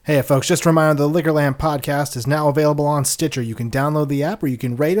Hey folks, just a reminder, the Liquorland podcast is now available on Stitcher. You can download the app where you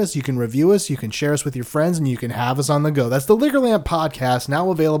can rate us, you can review us, you can share us with your friends, and you can have us on the go. That's the Liquorland podcast, now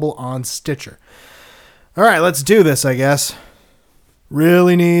available on Stitcher. All right, let's do this, I guess.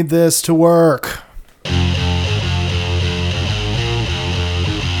 Really need this to work.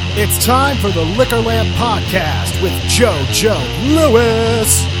 It's time for the Liquorland podcast with JoJo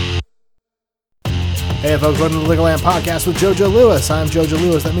Lewis. Hey folks, welcome to the Liquorland Podcast with JoJo Lewis. I'm JoJo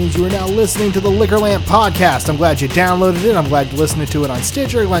Lewis. That means you are now listening to the Liquorland Podcast. I'm glad you downloaded it. I'm glad you're listening to it on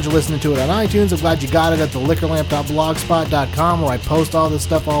Stitcher. I'm glad you're listening to it on iTunes. I'm glad you got it at the liquorlamp.blogspot.com where I post all this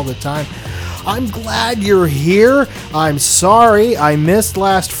stuff all the time. I'm glad you're here. I'm sorry I missed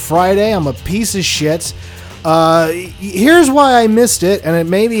last Friday. I'm a piece of shit. Here's why I missed it, and it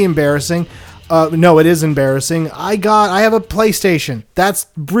may be embarrassing. No, it is embarrassing. I have a PlayStation. That's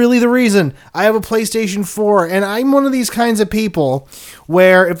really the reason. I have a PlayStation 4, and I'm one of these kinds of people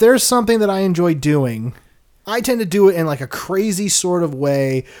where if there's something that I enjoy doing, I tend to do it in like a crazy sort of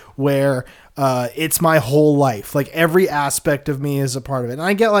way where it's my whole life. Like every aspect of me is a part of it. And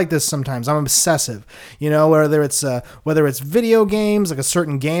I get like this sometimes. I'm obsessive, whether it's video games, like a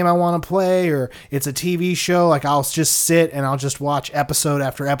certain game I want to play, or it's a TV show. Like I'll just sit and I'll just watch episode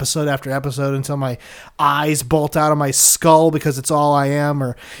after episode after episode until my eyes bolt out of my skull because it's all I am,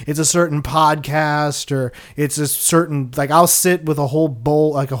 or it's a certain podcast, or it's a certain, like I'll sit with a whole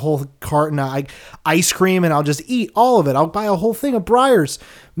bowl, like a whole carton of ice cream, and I'll just eat all of it. I'll buy a whole thing of Breyers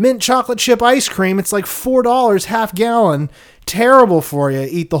mint chocolate chip ice cream. It's like $4 half gallon. Terrible for you.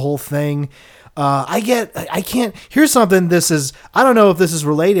 Eat the whole thing. Here's something. I don't know if this is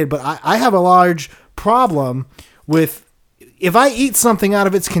related, but I have a large problem with if I eat something out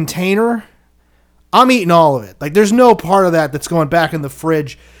of its container, I'm eating all of it. Like there's no part of that that's going back in the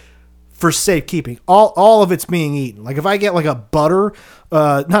fridge for safekeeping. All of it's being eaten. Like if I get like a butter,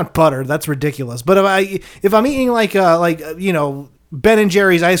 not butter, that's ridiculous. But if I'm eating Ben and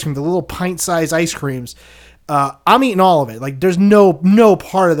Jerry's ice cream, the little pint-sized ice creams, I'm eating all of it. Like there's no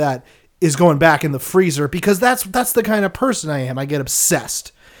part of that is going back in the freezer because that's the kind of person I am. I get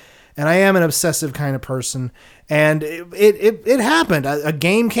obsessed, and I am an obsessive kind of person. And it happened. A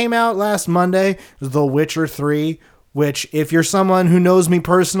game came out last Monday, The Witcher 3. Which, if you're someone who knows me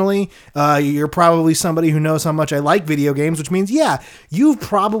personally, you're probably somebody who knows how much I like video games, which means, yeah, you've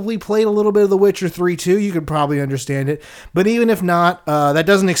probably played a little bit of The Witcher 3 too. You could probably understand it. But even if not, that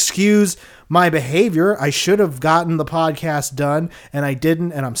doesn't excuse my behavior. I should have gotten the podcast done, and I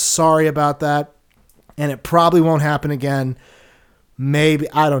didn't, and I'm sorry about that. And it probably won't happen again. Maybe,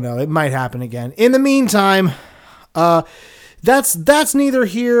 I don't know. It might happen again. In the meantime, that's neither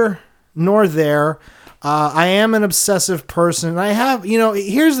here nor there. I am an obsessive person. I have,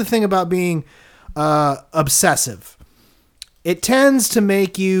 here's the thing about being obsessive. It tends to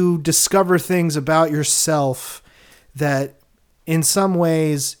make you discover things about yourself that in some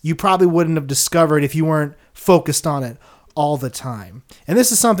ways you probably wouldn't have discovered if you weren't focused on it all the time. And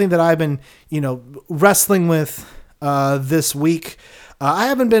this is something that I've been, wrestling with this week. I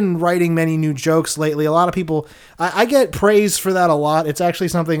haven't been writing many new jokes lately. A lot of people, I get praise for that a lot. It's actually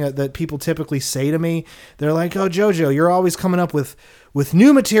something that people typically say to me. They're like, oh, JoJo, you're always coming up with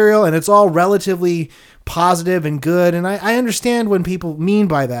new material and it's all relatively positive and good. And I understand when people mean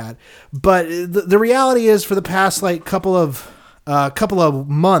by that. But the reality is for the past couple of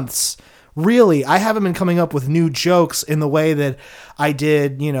months, really, I haven't been coming up with new jokes in the way that I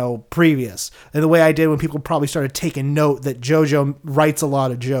did, previous. And the way I did when people probably started taking note that JoJo writes a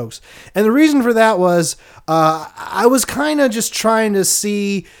lot of jokes. And the reason for that was I was kind of just trying to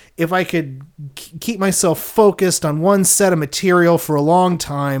see if I could keep myself focused on one set of material for a long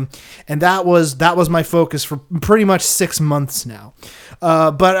time. And that was my focus for pretty much 6 months now.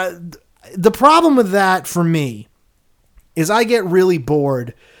 But the problem with that for me is I get really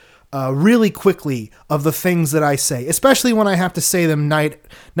bored really quickly of the things that I say, especially when I have to say them night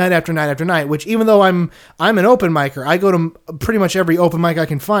after night after night, which even though I'm an open micer, I go to pretty much every open mic I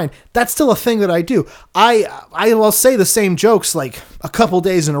can find. That's still a thing that I do. I will say the same jokes like a couple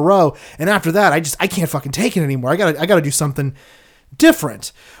days in a row. And after that, I can't fucking take it anymore. I gotta do something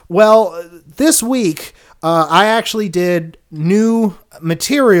different. Well, this week, I actually did new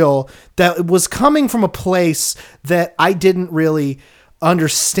material that was coming from a place that I didn't really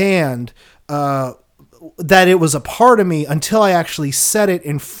understand that it was a part of me until I actually said it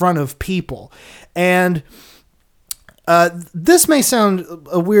in front of people. And this may sound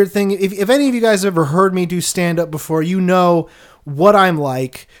a weird thing. If any of you guys have ever heard me do stand-up before, you know what I'm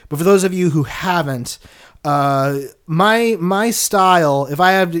like. But for those of you who haven't, my style, if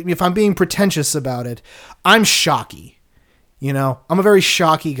I'm being pretentious about it, I'm shocky. I'm a very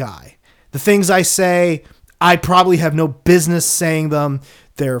shocky guy. The things I say, I probably have no business saying them.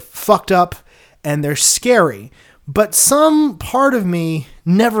 They're fucked up and they're scary. But some part of me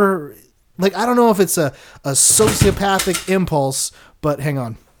never, like, I don't know if it's a sociopathic impulse, but hang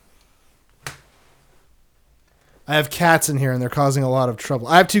on. I have cats in here and they're causing a lot of trouble.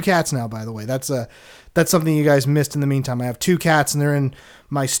 I have 2 cats now, by the way. That's something you guys missed in the meantime. I have 2 cats and they're in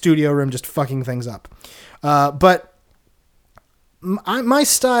my studio room just fucking things up. But my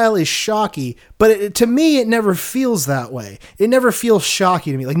style is shocky, but to me, it never feels that way. It never feels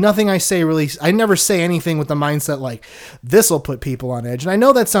shocky to me. Like, nothing I say really, I never say anything with the mindset like, this will put people on edge. And I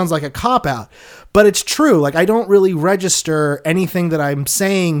know that sounds like a cop-out, but it's true. Like, I don't really register anything that I'm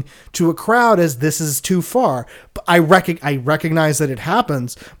saying to a crowd as this is too far. But I recognize that it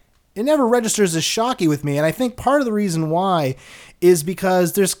happens. It never registers as shocky with me. And I think part of the reason why is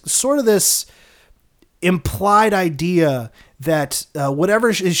because there's sort of this implied idea that whatever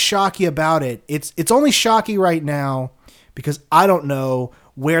is shocky about it, it's only shocky right now because I don't know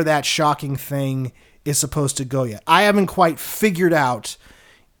where that shocking thing is supposed to go yet. I haven't quite figured out,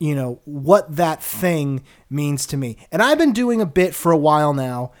 what that thing means to me. And I've been doing a bit for a while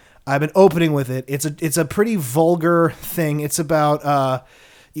now. I've been opening with it. It's a pretty vulgar thing. It's about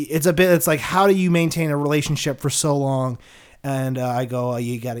it's like, how do you maintain a relationship for so long? And I go,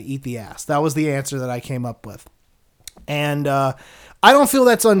 you got to eat the ass. That was the answer that I came up with. And I don't feel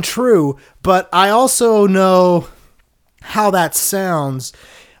that's untrue, but I also know how that sounds.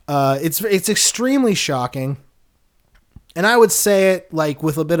 It's extremely shocking. And I would say it like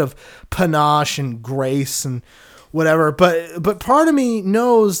with a bit of panache and grace and whatever. But part of me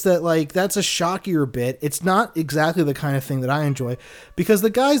knows that like that's a shockier bit. It's not exactly the kind of thing that I enjoy because the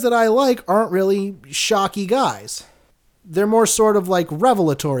guys that I like aren't really shocky guys. They're more sort of like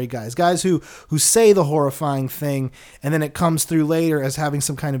revelatory guys who say the horrifying thing and then it comes through later as having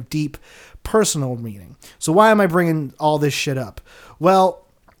some kind of deep personal meaning. So why am I bringing all this shit up? Well,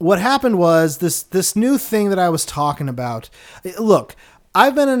 what happened was this new thing that I was talking about. Look,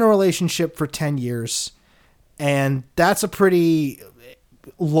 I've been in a relationship for 10 years and that's a pretty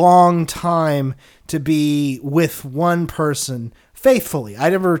long time to be with one person faithfully.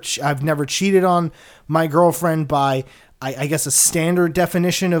 I've never cheated on my girlfriend by I guess a standard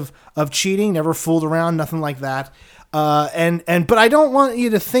definition of cheating, never fooled around, nothing like that. But I don't want you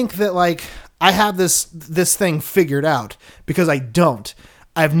to think that like I have this thing figured out because I don't.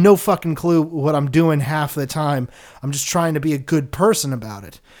 I have no fucking clue what I'm doing half the time. I'm just trying to be a good person about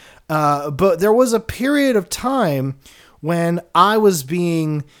it. But there was a period of time when I was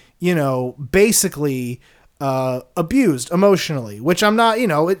being, basically abused emotionally, which I'm not,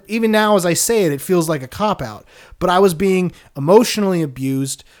 even now as I say it, it feels like a cop-out. But I was being emotionally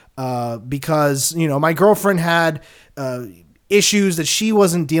abused because, my girlfriend had issues that she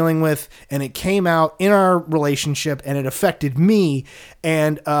wasn't dealing with, and it came out in our relationship, and it affected me,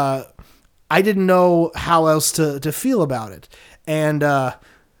 and I didn't know how else to feel about it. And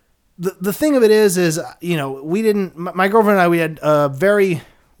the thing of it is, my girlfriend and I, we had a very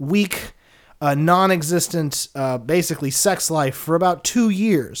weak, non-existent, basically sex life for about 2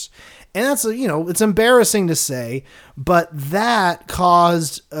 years. And that's, it's embarrassing to say, but that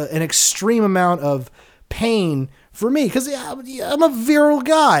caused an extreme amount of pain for me because I'm a virile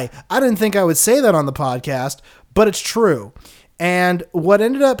guy. I didn't think I would say that on the podcast, but it's true. And what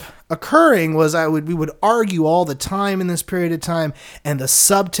ended up occurring was we would argue all the time in this period of time, and the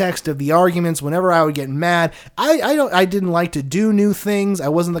subtext of the arguments, whenever I would get mad, I didn't like to do new things. I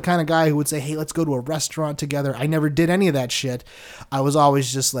wasn't the kind of guy who would say, hey, let's go to a restaurant together. I never did any of that shit. I was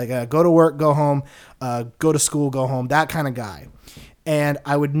always just like, go to work, go home, go to school, go home, that kind of guy. And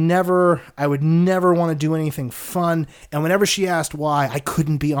I would never want to do anything fun. And whenever she asked why, I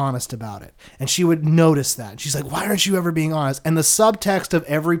couldn't be honest about it. And she would notice that. She's like, why aren't you ever being honest? And the subtext of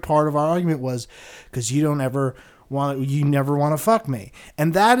every part of our argument was, because you never want to fuck me.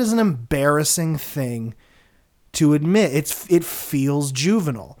 And that is an embarrassing thing to admit. It feels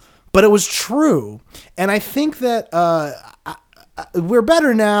juvenile, but it was true. And I think that we're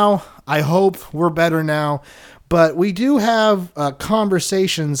better now. I hope we're better now. But we do have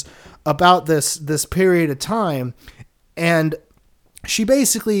conversations about this period of time, and she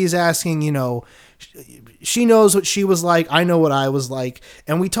basically is asking, she knows what she was like, I know what I was like,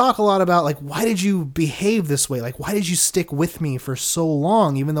 and we talk a lot about, like, why did you behave this way? Like, why did you stick with me for so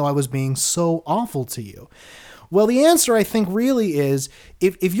long, even though I was being so awful to you? Well, the answer, I think, really is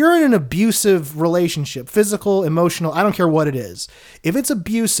if you're in an abusive relationship, physical, emotional, I don't care what it is, if it's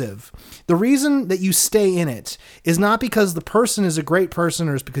abusive, the reason that you stay in it is not because the person is a great person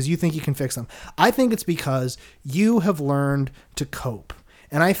or it's because you think you can fix them. I think it's because you have learned to cope.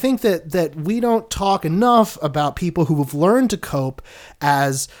 And I think that we don't talk enough about people who have learned to cope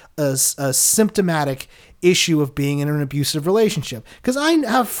as a symptomatic issue of being in an abusive relationship. Because I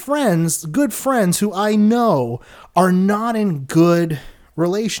have friends, good friends, who I know are not in good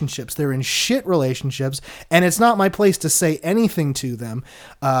relationships. They're in shit relationships, and it's not my place to say anything to them.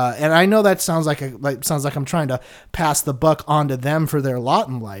 And I know that sounds like I'm trying to pass the buck onto them for their lot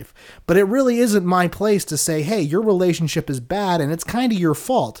in life, but it really isn't my place to say, hey, your relationship is bad and it's kind of your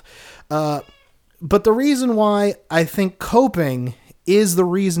fault. But the reason why I think coping is the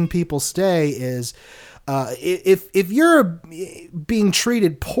reason people stay is if you're being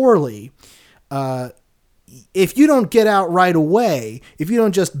treated poorly, if you don't get out right away, if you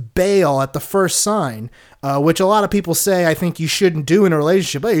don't just bail at the first sign, which a lot of people say I think you shouldn't do in a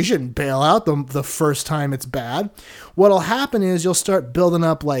relationship, you shouldn't bail out the first time it's bad. What'll happen is you'll start building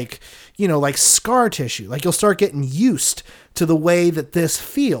up like scar tissue. Like you'll start getting used to the way that this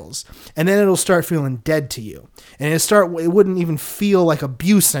feels, and then it'll start feeling dead to you, and it wouldn't even feel like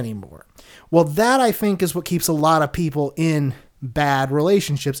abuse anymore. Well, that I think is what keeps a lot of people in bad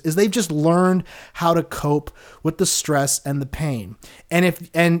relationships, is they've just learned how to cope with the stress and the pain. And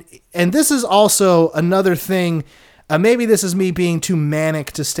this is also another thing, maybe this is me being too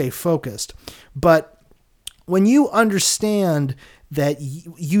manic to stay focused, but when you understand that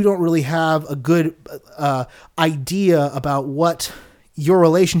you don't really have a good idea about what your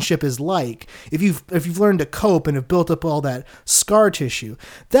relationship is like, if you've learned to cope and have built up all that scar tissue,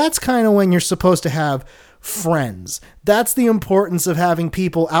 that's kind of when you're supposed to have friends. That's the importance of having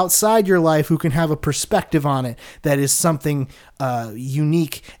people outside your life who can have a perspective on it that is something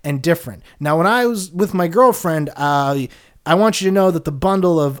unique and different. Now, when I was with my girlfriend, I want you to know that the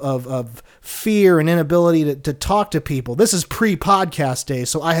bundle of fear and inability to talk to people, this is pre-podcast days,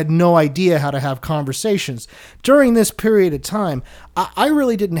 so I had no idea how to have conversations. During this period of time, I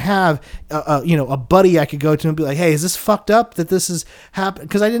really didn't have a buddy I could go to and be like, hey, is this fucked up that this has happened?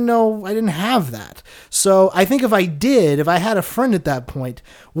 Because I didn't have that. So I think if I had a friend at that point,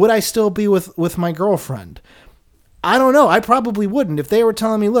 would I still be with my girlfriend? I don't know. I probably wouldn't. If they were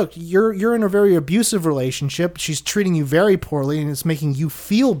telling me, look, you're in a very abusive relationship, she's treating you very poorly, and it's making you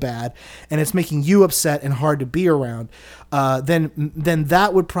feel bad, and it's making you upset and hard to be around, then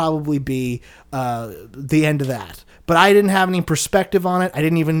that would probably be the end of that. But I didn't have any perspective on it. I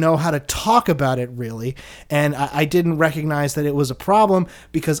didn't even know how to talk about it, really. And I didn't recognize that it was a problem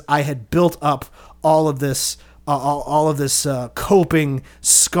because I had built up all of this coping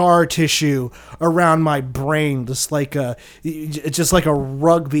scar tissue around my brain, just like a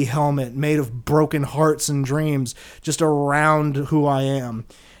rugby helmet made of broken hearts and dreams, just around who I am.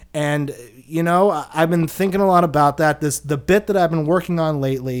 And I've been thinking a lot about that. The bit that I've been working on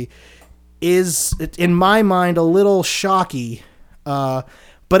lately is, in my mind, a little shocky, but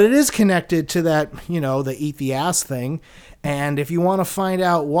it is connected to that, the eat the ass thing. And if you want to find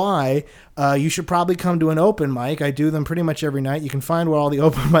out why, you should probably come to an open mic. I do them pretty much every night. You can find where all the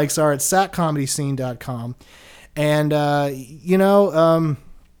open mics are at satcomedyscene.com. And, I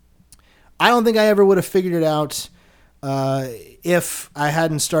don't think I ever would have figured it out if I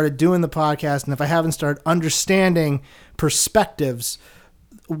hadn't started doing the podcast and if I haven't started understanding perspectives,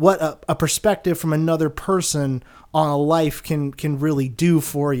 what a perspective from another person on a life can really do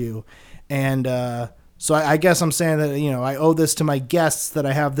for you. And so I guess I'm saying that, I owe this to my guests, that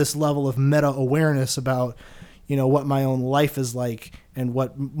I have this level of meta awareness about, what my own life is like and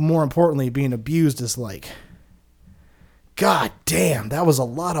what, more importantly, being abused is like. God damn, that was a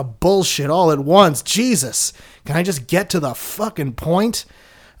lot of bullshit all at once. Jesus, can I just get to the fucking point?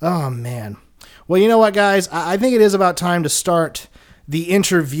 Oh, man. Well, you know what, guys? I think it is about time to start the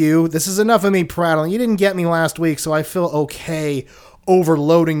interview. This is enough of me prattling. You didn't get me last week, so I feel okay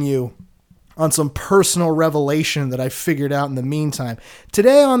overloading you on some personal revelation that I figured out in the meantime.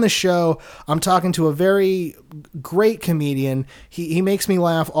 Today on the show, I'm talking to a very great comedian. He makes me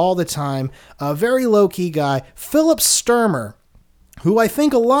laugh all the time. A very low-key guy, Phillip Stermer, who I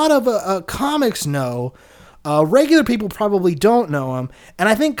think a lot of comics know. Regular people probably don't know him, and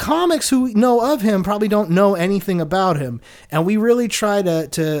I think comics who know of him probably don't know anything about him. And we really try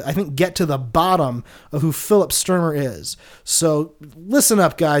to I think, get to the bottom of who Phillip Stermer is. So listen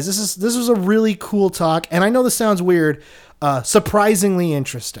up, guys. This was a really cool talk, and I know this sounds weird, surprisingly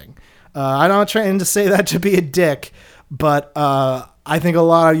interesting. I'm not trying to say that to be a dick, but I think a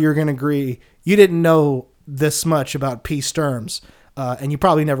lot of you are going to agree. You didn't know this much about P. Sterms, and you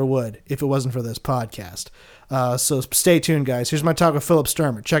probably never would if it wasn't for this podcast. So stay tuned, guys. Here's my talk with Phillip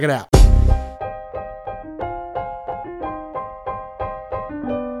Stermer. Check it out.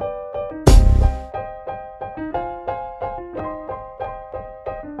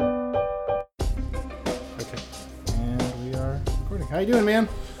 How you doing, man?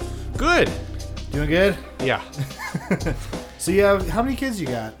 Good. Doing good? Yeah. So you have, how many kids you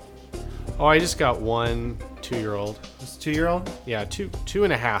got? Oh, I just got one 2-year-old. Just a 2-year-old? Yeah, two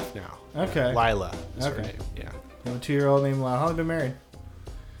and a half now. Okay. Lila is her Okay. name. Yeah. You have a 2-year-old named Lyle. How long have you been married?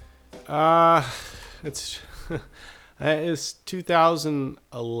 It's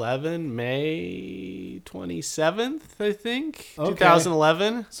 2011, May 27th, I think. Okay.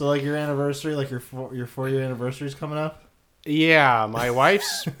 2011. So like your anniversary, like your 4-year anniversary is coming up? Yeah, my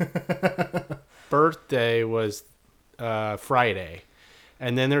wife's birthday was Friday,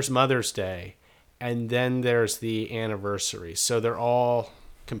 and then there's Mother's Day, and then there's the anniversary. So they're all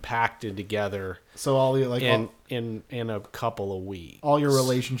compacted together. So all your like in a couple of weeks. All your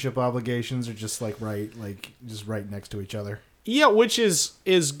relationship obligations are just right next to each other. Yeah, which is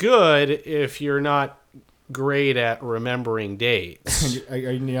good if you're not great at remembering dates. Are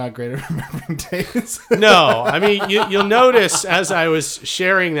you not great at remembering dates? No, I mean you'll notice as I was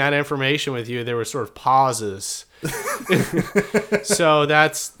sharing that information with you, there were sort of pauses. So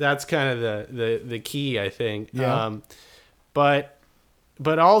that's kind of the key, I think. Yeah. But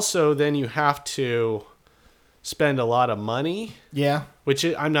also then you have to spend a lot of money. Yeah. Which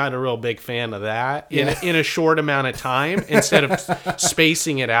I'm not a real big fan of that in a short amount of time instead of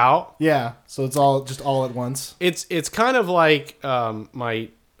spacing it out. Yeah. So it's all at once. It's kind of like my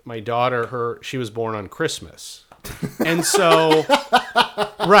daughter, she was born on Christmas. And so,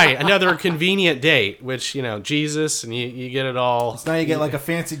 right, another convenient date, which, Jesus, and you get it all. So now you get like a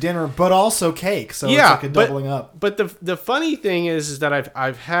fancy dinner, but also cake. So yeah, it's like a doubling up. But the funny thing is that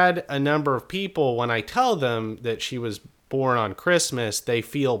I've had a number of people, when I tell them that she was born on Christmas, they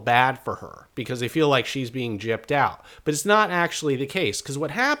feel bad for her because they feel like she's being gypped out. But it's not actually the case, because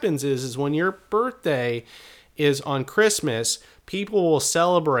what happens is when your birthday is on Christmas, people will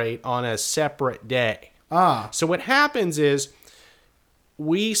celebrate on a separate day. So what happens is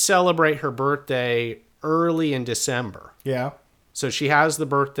we celebrate her birthday early in December. Yeah. So she has the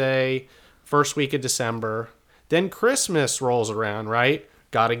birthday first week of December. Then Christmas rolls around, right?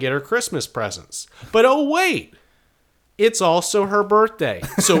 Got to get her Christmas presents. But oh, wait. It's also her birthday.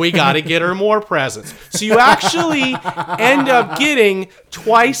 So we got to get her more presents. So you actually end up getting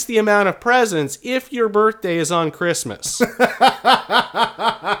twice the amount of presents if your birthday is on Christmas.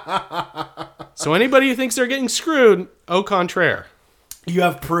 So anybody who thinks they're getting screwed, au contraire. You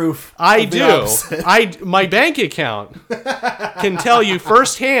have proof. I do. My bank account can tell you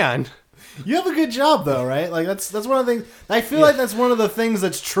firsthand. You have a good job though, right? Like that's one of the things. I feel like that's one of the things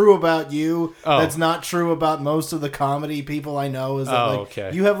that's true about you. That's not true about most of the comedy people I know. Is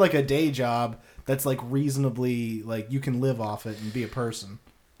that you have like a day job that's like reasonably like you can live off it and be a person.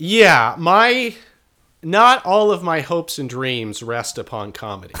 Yeah, not all of my hopes and dreams rest upon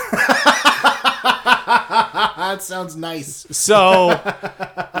comedy. That sounds nice. So,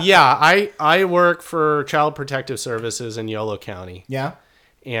 yeah, I work for Child Protective Services in Yolo County. Yeah.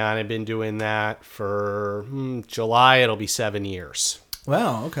 And I've been doing that for July. It'll be 7 years.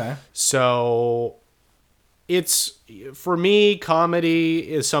 Wow. Okay. So for me,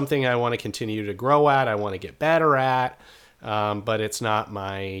 comedy is something I want to continue to grow at. I want to get better at, but it's not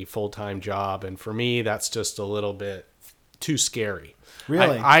my full-time job. And for me, that's just a little bit too scary.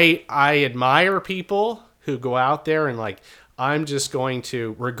 Really? I admire people who go out there and like, I'm just going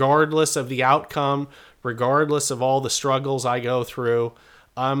to, regardless of the outcome, regardless of all the struggles I go through,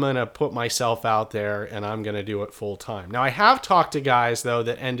 I'm going to put myself out there and I'm going to do it full time. Now, I have talked to guys, though,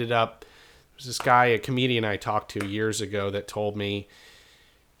 that ended up, there's this guy, a comedian I talked to years ago that told me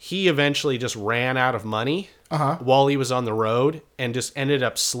he eventually just ran out of money while he was on the road and just ended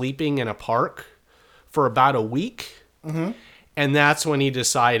up sleeping in a park for about a week. Mm-hmm. And that's when he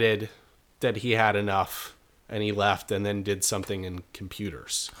decided that he had enough and he left and then did something in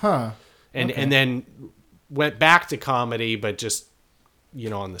computers. And then went back to comedy, but just,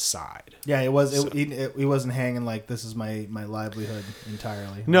 on the side. Yeah, it wasn't hanging like this is my livelihood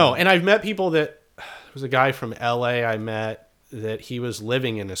entirely. No, and I've met people that, there was a guy from LA I met that he was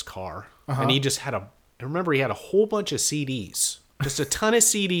living in his car and he just had I remember he had a whole bunch of CDs, just a ton of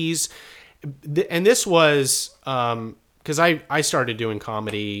CDs. And this was, because I started doing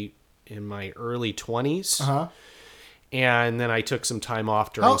comedy in my early 20s. and then I took some time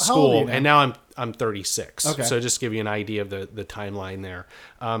off during How old are school, you now? and now I'm 36. Okay. So just to give you an idea of the timeline there.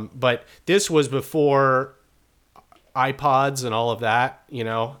 But this was before iPods and all of that,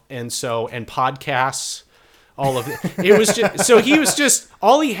 and podcasts, all of it. It was just, so he was just,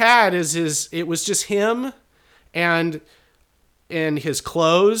 all he had it was just him and his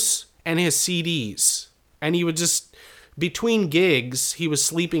clothes and his CDs. And he would just, between gigs, he was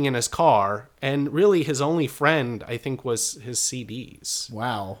sleeping in his car, and really his only friend, I think, was his CDs.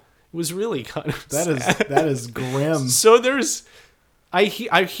 Wow. It was really kind of That is grim. So I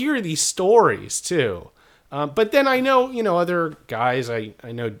hear these stories too. But then I know, other guys, I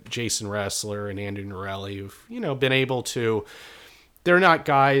know Jason Ressler and Andrew Norelli who've, been able to, they're not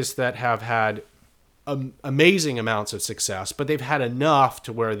guys that have had amazing amounts of success, but they've had enough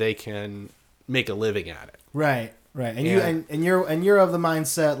to where they can make a living at it. Right. And you're of the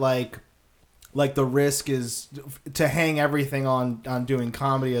mindset like the risk is to hang everything on doing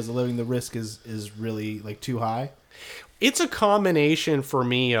comedy as a living. The risk is really like too high. It's a combination for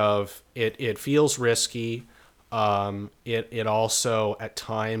me of it feels risky. It also at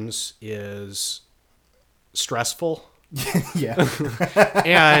times is stressful. Yeah.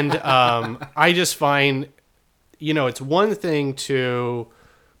 And I just find, it's one thing to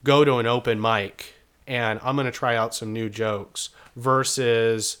go to an open mic and I'm going to try out some new jokes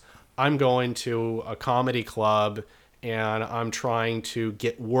versus I'm going to a comedy club and I'm trying to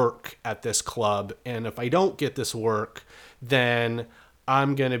get work at this club. And if I don't get this work, then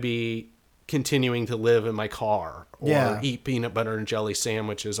I'm going to be continuing to live in my car or eat peanut butter and jelly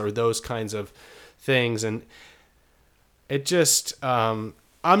sandwiches or those kinds of things. And it just, I'm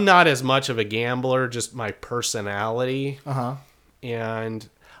not as much of a gambler, just my personality. Uh-huh. And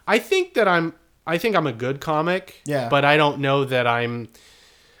I think I'm a good comic, yeah. But I don't know that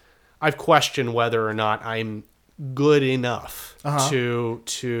I've questioned whether or not I'm good enough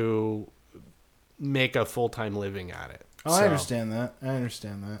to make a full-time living at it. Oh, so. I understand that.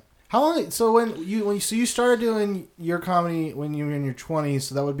 How long? So when you started doing your comedy when you were in your 20s,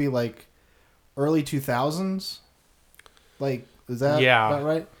 so that would be like early 2000s. Like, is that about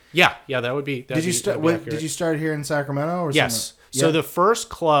right? Yeah, that would be. Did you start here in Sacramento or yes? So the first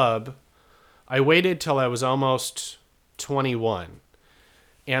club, I waited till I was almost 21,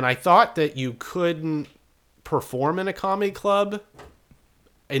 and I thought that you couldn't perform in a comedy club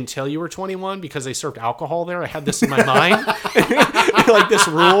until you were 21 because they served alcohol there. I had this in my mind, like this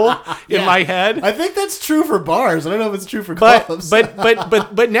rule in my head. I think that's true for bars. I don't know if it's true for clubs.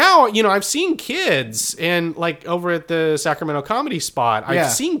 But now, I've seen kids and like over at the Sacramento Comedy Spot,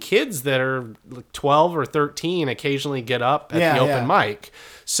 I've seen kids that are 12 or 13 occasionally get up at the open mic.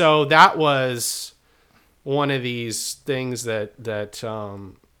 So that was one of these things that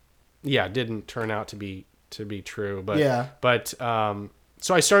didn't turn out to be true. But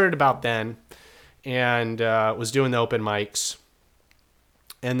so I started about then and was doing the open mics.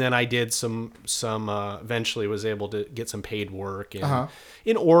 And then I did some eventually was able to get some paid work. And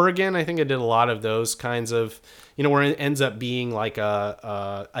in Oregon, I think I did a lot of those kinds of, where it ends up being like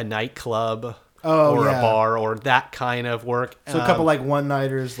a nightclub or a bar or that kind of work. So a couple like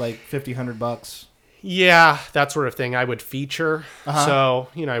one-nighters, like $50-$100. Yeah, that sort of thing. I would feature. So,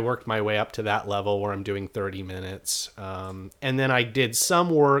 I worked my way up to that level where I'm doing 30 minutes. And then I did some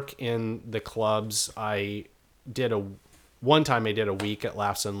work in the clubs. One time I did a week at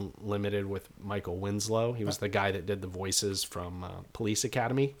Laughs Unlimited with Michael Winslow. He was the guy that did the voices from Police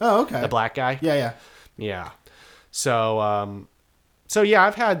Academy. Oh, okay. The black guy. Yeah. So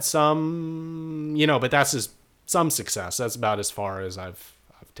I've had some, but that's just some success. That's about as far as I've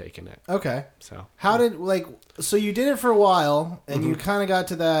taken it. Okay. So how did so you did it for a while and you kind of got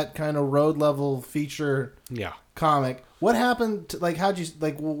to that kind of road level feature comic. What happened to,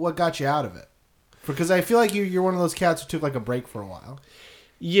 what got you out of it? Because I feel like you're one of those cats who took like a break for a while.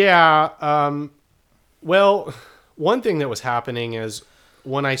 Yeah. Well, one thing that was happening is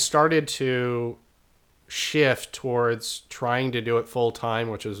when I started to shift towards trying to do it full time,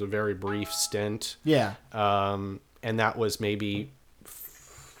 which was a very brief stint. Yeah. And that was maybe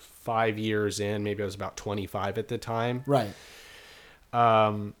 5 years in. Maybe I was about 25 at the time. Right.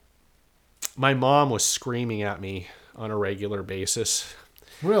 My mom was screaming at me on a regular basis.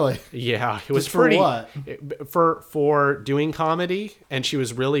 Really? Yeah, it was just for pretty what? For doing comedy, and she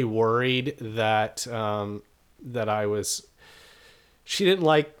was really worried that that I was. She didn't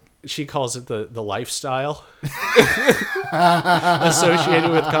like. She calls it the lifestyle associated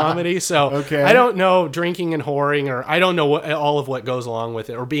with comedy. So okay. I don't know drinking and whoring, or I don't know all of what goes along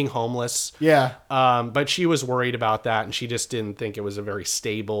with it, or being homeless. Yeah. But she was worried about that, and she just didn't think it was a very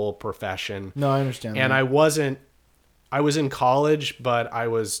stable profession. No, I understand. And I wasn't I was in college, but I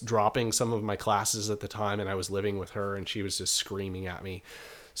was dropping some of my classes at the time, and I was living with her, and she was just screaming at me.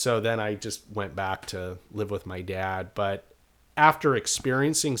 So then I just went back to live with my dad. But after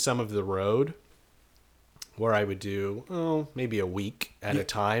experiencing some of the road, where I would do maybe a week at a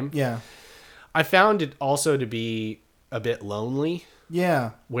time, Yeah. I found it also to be a bit lonely.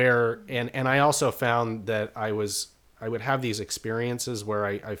 Yeah. Where and I also found that I would have these experiences where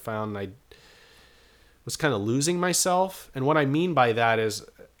I found I was kind of losing myself. And what I mean by that is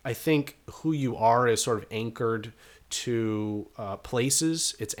I think who you are is sort of anchored to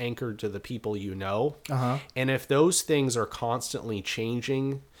places. It's anchored to the people you know. Uh-huh. And if those things are constantly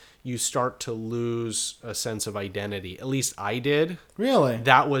changing, you start to lose a sense of identity. At least I did. Really?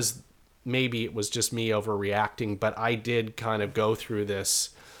 That was, maybe it was just me overreacting, but I did kind of go through this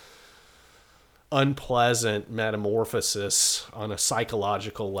unpleasant metamorphosis on a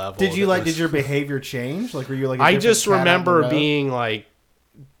psychological level. Did your behavior change? Like, were you like a I different just cat out in the remember road? being like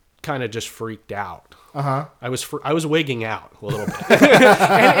kind of just freaked out. Uh-huh. I was wigging out a little bit.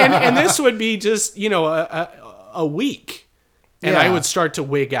 and this would be just, a week. And I Yeah. would start to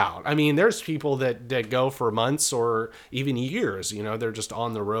wig out. I mean, there's people that go for months or even years, they're just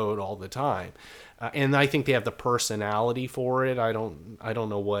on the road all the time. And I think they have the personality for it. I don't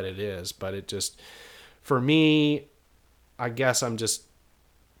know what it is, but it just, for me, I guess I'm just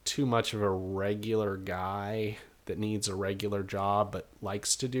too much of a regular guy that needs a regular job but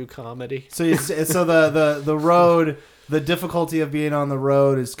likes to do comedy. So the road, the difficulty of being on the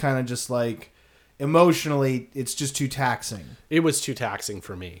road is kind of just like emotionally, it's just too taxing. It was too taxing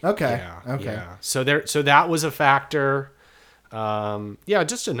for me. Okay. Yeah. Okay. Yeah. So that was a factor.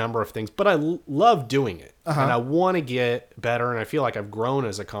 Just a number of things, but I love doing it, Uh-huh. and I want to get better. And I feel like I've grown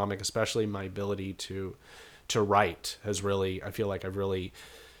as a comic, especially my ability to write has really, I feel like I've really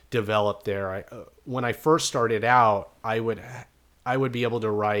developed there. When I first started out, I would be able to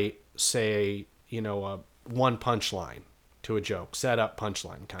write, say, one punchline to a joke, set up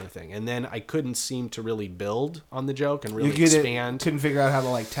punchline kind of thing. And then I couldn't seem to really build on the joke and really expand. Couldn't figure out how to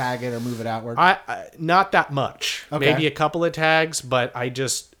like tag it or move it outward. I not that much. Okay. Maybe a couple of tags, but I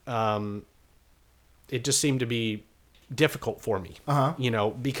just it just seemed to be difficult for me. Uh-huh.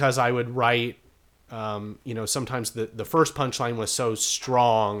 Because I would write sometimes the first punchline was so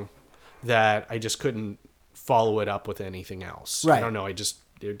strong that I just couldn't follow it up with anything else. Right. I don't know, it just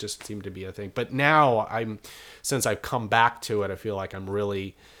seemed to be a thing. But now since I've come back to it, I feel like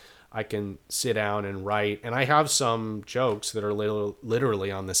I can sit down and write, and I have some jokes that are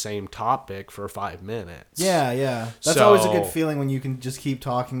literally on the same topic for 5 minutes. Yeah. That's So- always a good feeling when you can just keep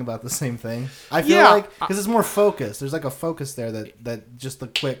talking about the same thing. I feel like because it's more focused. There's like a focus there that just the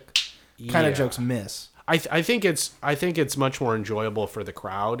quick kind of jokes miss. I think it's much more enjoyable for the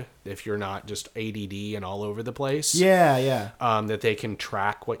crowd if you're not just ADD and all over the place. Yeah. That they can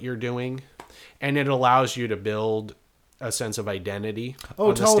track what you're doing, and it allows you to build a sense of identity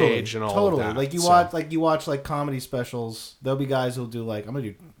on the stage and all of that. Like you watch like comedy specials. There'll be guys who'll do like, I'm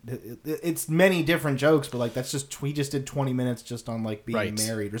gonna do. It's many different jokes, but like that's just we just did 20 minutes just on like being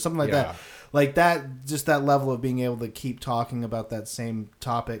married or something like that. Like that, just that level of being able to keep talking about that same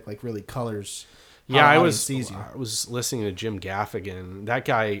topic, like really colors. Yeah, how I an was audience sees you. I was listening to Jim Gaffigan. That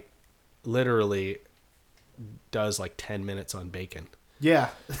guy literally does like 10 minutes on bacon. Yeah.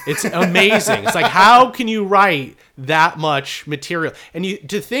 It's amazing. It's like, how can you write that much material? And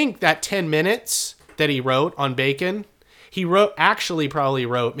to think that 10 minutes that he wrote on bacon, he probably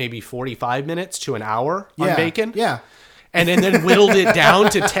wrote maybe 45 minutes to an hour on bacon. Yeah. And then whittled it down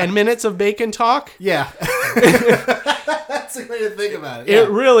to 10 minutes of bacon talk. Yeah. That's a way to think about it. Yeah. It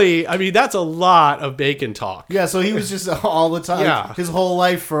really, I mean, that's a lot of bacon talk. Yeah, so he was just all the time. Yeah. His whole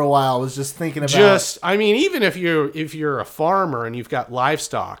life for a while was just thinking about. Even if you're a farmer and you've got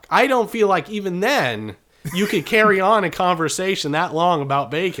livestock, I don't feel like even then you could carry on a conversation that long about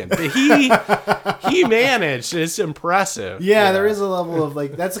bacon. But he managed. It's impressive. Yeah, there is a level of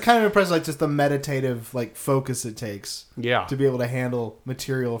like that's kind of impressive, like just the meditative like focus it takes. Yeah. To be able to handle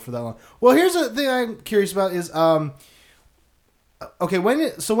material for that long. Well, here's a thing I'm curious about is okay, when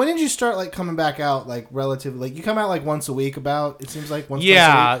did you start like coming back out like relatively like you come out like once a week about it seems like once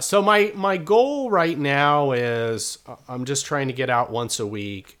a week? So my goal right now is I'm just trying to get out once a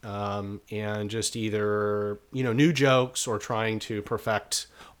week and just either new jokes or trying to perfect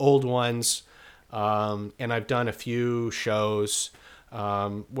old ones and I've done a few shows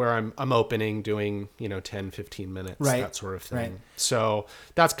where I'm opening doing 10-15 minutes that sort of thing. Right. So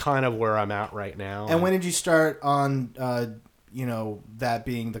that's kind of where I'm at right now. And when did you start on that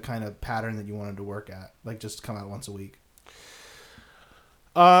being the kind of pattern that you wanted to work at, like just come out once a week?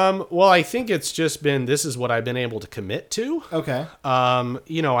 Well, I think it's just been, this is what I've been able to commit to. Okay.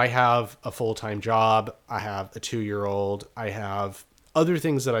 I have a full-time job. I have a 2-year-old. I have other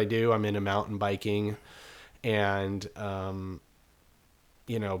things that I do. I'm into mountain biking and,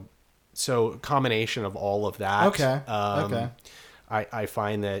 so combination of all of that. Okay. Okay. I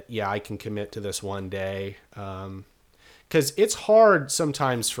find that, I can commit to this one day. 'Cause it's hard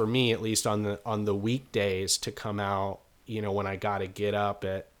sometimes for me, at least on the weekdays, to come out, when I got to get up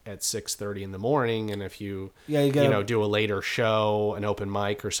at 6:30 in the morning. And if you do a later show, an open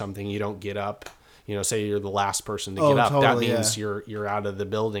mic or something, you don't get up, say you're the last person to get up. Totally, that means you're out of the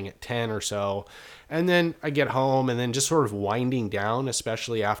building at 10 or so. And then I get home, and then just sort of winding down,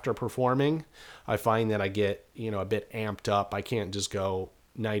 especially after performing, I find that I get, a bit amped up. I can't just go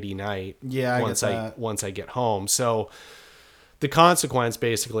nighty night once I get home. So the consequence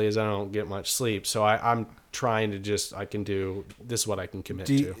basically is I don't get much sleep. So I'm trying to this is what I can commit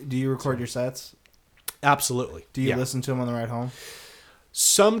to. Do you record your sets? Absolutely. Do you listen to them on the ride home?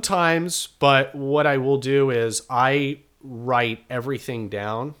 Sometimes, but what I will do is I write everything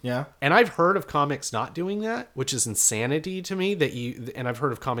down. Yeah. And I've heard of comics not doing that, which is insanity to me, and I've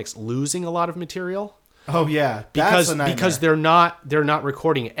heard of comics losing a lot of material. Oh yeah. Because they're not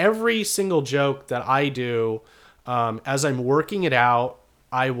recording every single joke that I do. As I'm working it out,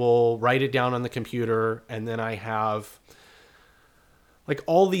 I will write it down on the computer, and then I have like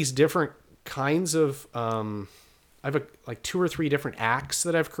all these different kinds of I have like 2 or 3 different acts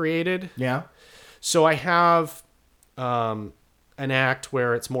that I've created. Yeah. So I have an act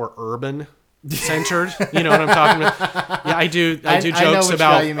where it's more urban centered. You know what I'm talking about? Yeah, I do jokes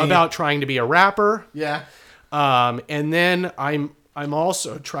about trying to be a rapper. Yeah. And then I'm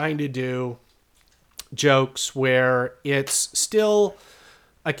also trying to do jokes where it's still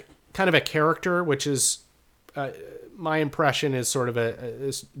a kind of a character, which is my impression is sort of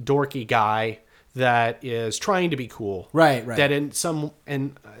this dorky guy that is trying to be cool. Right. That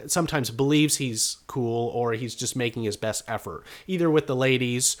sometimes believes he's cool, or he's just making his best effort, either with the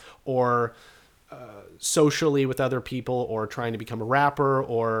ladies or socially with other people, or trying to become a rapper,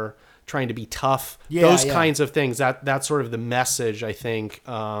 or trying to be tough. Those kinds of things. That's sort of the message, I think,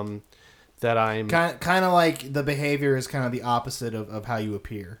 that I'm kind of like the behavior is kind of the opposite of how you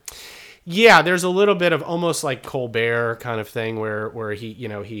appear. Yeah, there's a little bit of almost like Colbert kind of thing where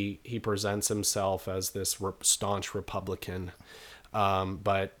he presents himself as this staunch Republican,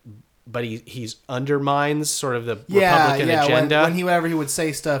 but he undermines sort of the Republican agenda. Whenever he would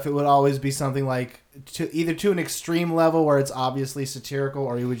say stuff, it would always be something like either to an extreme level where it's obviously satirical,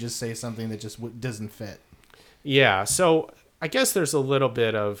 or he would just say something that just doesn't fit. Yeah, so I guess there's a little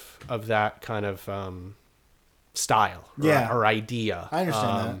bit of that kind of style or idea. I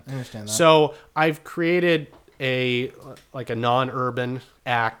understand that. So I've created a non-urban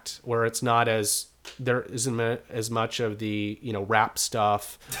act where it's not there isn't as much of the rap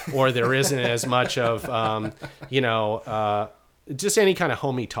stuff, or there isn't as much of just any kind of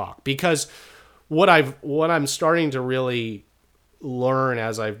homie talk, because what I'm starting to really learn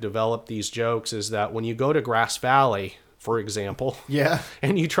as I've developed these jokes is that when you go to Grass Valley, for example,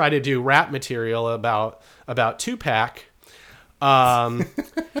 and you try to do rap material about Tupac,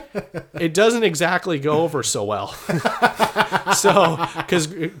 it doesn't exactly go over so well. So,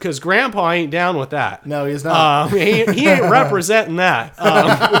 because Grandpa ain't down with that. No, he's not. He ain't representing that.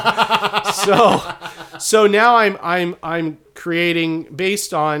 So now I'm creating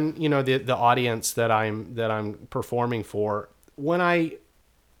based on the audience that I'm performing for. When I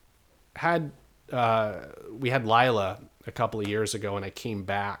had we had Lila a couple of years ago, and I came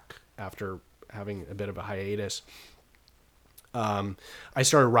back after having a bit of a hiatus. I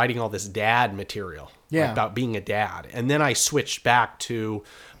started writing all this dad material about being a dad. And then I switched back to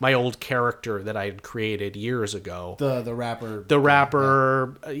my old character that I had created years ago. The rapper. The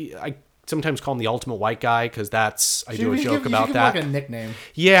rapper. I sometimes call him the ultimate white guy, because I do a joke about that. Like a nickname.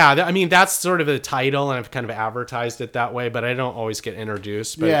 Yeah, that's sort of the title, and I've kind of advertised it that way, but I don't always get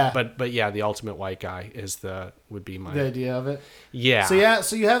introduced. But the ultimate white guy would be my... The idea of it? Yeah.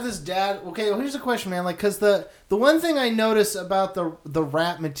 So you have this dad... Okay, well, here's a question, man. Like, because the one thing I notice about the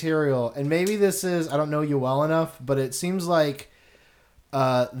rap material, and maybe this is... I don't know you well enough, but it seems like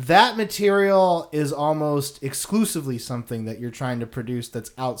that material is almost exclusively something that you're trying to produce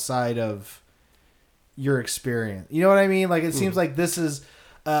that's outside of your experience. You know what I mean? Like, it seems like this is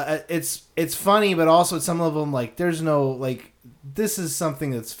it's funny, but also at some level I'm like, there's no, like, this is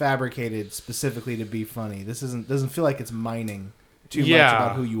something that's fabricated specifically to be funny. This doesn't feel like it's mining too much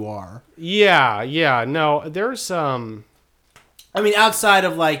about who you are. No, there's I mean, outside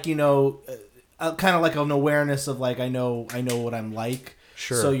of, like, kind of like an awareness of, like, I know what I'm like.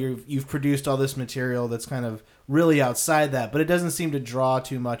 Sure. So you've produced all this material that's kind of really outside that, but it doesn't seem to draw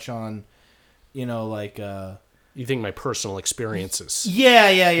too much on, like. You think my personal experiences? Yeah.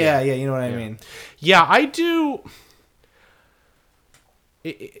 You know what I mean? Yeah, I do.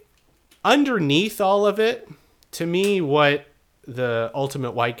 Underneath all of it, to me, what the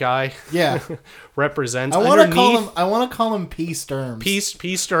ultimate white guy represents. I want to call him peace terms.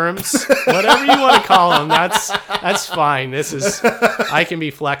 Peace terms. Whatever you want to call them, that's fine. I can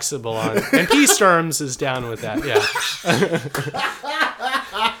be flexible on. And peace terms is down with that. Yeah.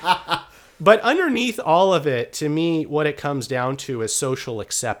 But underneath all of it, to me, what it comes down to is social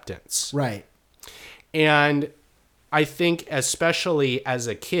acceptance. Right. And I think, especially as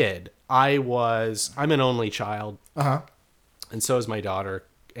a kid, I'm an only child. Uh-huh. And so is my daughter.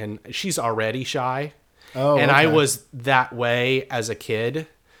 And she's already shy. Oh, and okay. I was that way as a kid.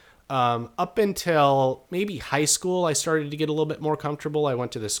 Up until maybe high school, I started to get a little bit more comfortable. I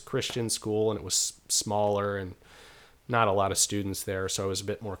went to this Christian school, and it was smaller and not a lot of students there, so I was a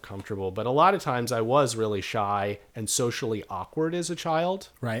bit more comfortable. But a lot of times I was really shy and socially awkward as a child.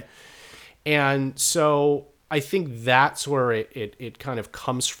 Right. And so I think that's where it kind of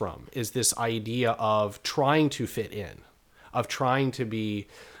comes from, is this idea of trying to fit in, of trying to be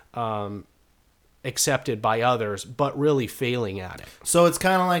accepted by others, but really failing at it. So it's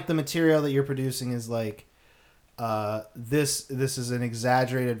kind of like the material that you're producing is like, this is an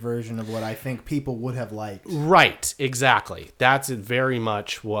exaggerated version of what I think people would have liked. Right, exactly. That's very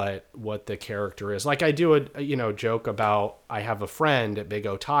much what the character is. Like I do a joke about, I have a friend at Big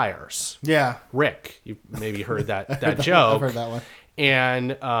O Tires. Yeah. Rick, you maybe heard that joke. I've heard that one.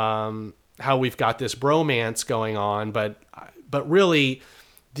 And how we've got this bromance going on, but really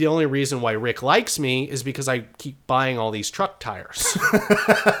the only reason why Rick likes me is because I keep buying all these truck tires.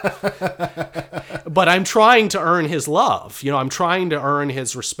 But I'm trying to earn his love. I'm trying to earn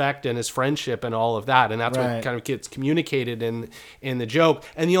his respect and his friendship and all of that. And that's what kind of gets communicated in the joke.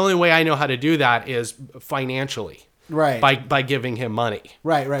 And the only way I know how to do that is financially. Right. By giving him money.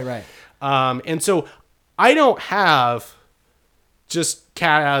 Right. And so I don't have, just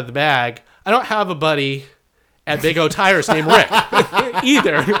cat out of the bag, I don't have a buddy at Big O Tires named Rick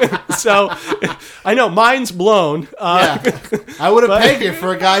either. So I know mine's blown. I would have pegged you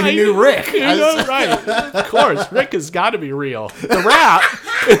for a guy who knew Rick. Right. Of course. Rick has got to be real. The rap,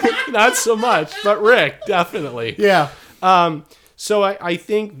 not so much, but Rick, definitely. Yeah. So I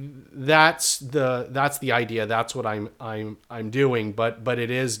think that's the idea. That's what I'm doing. But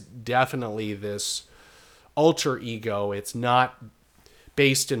it is definitely this alter ego. It's not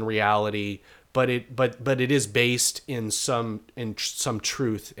based in reality, but it is based in some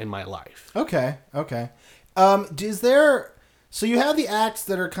truth in my life. Okay. So you have the acts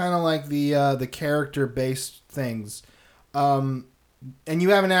that are kind of like the character based things, and you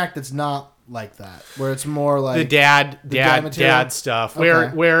have an act that's not like that, where it's more like the dad stuff.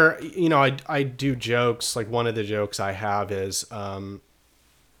 Okay. Where I do jokes. Like one of the jokes I have is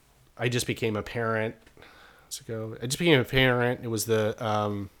I just became a parent. It was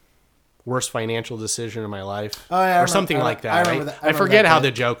the worst financial decision of my life, or something like that. I forget how the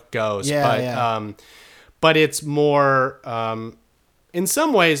joke goes, but it's more. In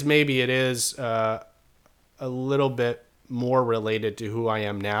some ways, maybe it is a little bit more related to who I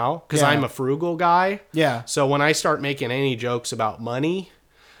am now, because I'm a frugal guy. Yeah. So when I start making any jokes about money,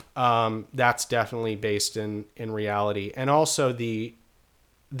 that's definitely based in reality, and also the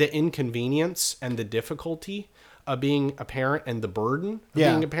inconvenience and the difficulty of being a parent and the burden of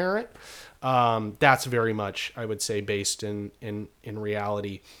being a parent. That's very much, I would say, based in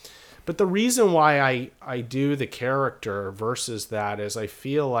reality. But the reason why I do the character versus that is I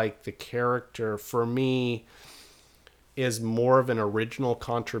feel like the character for me is more of an original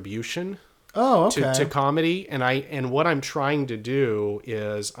contribution to comedy. And what I'm trying to do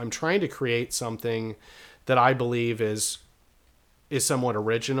is I'm trying to create something that I believe is somewhat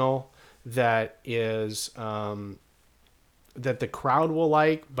original, that is that the crowd will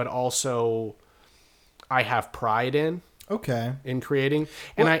like, but also I have pride in creating.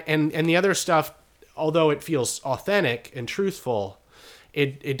 And and the other stuff, although it feels authentic and truthful,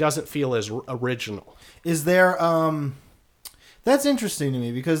 it doesn't feel as original. Is there that's interesting to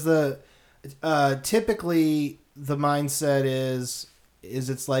me, because the typically the mindset is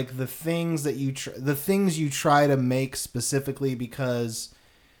it's like the things that you try to make specifically because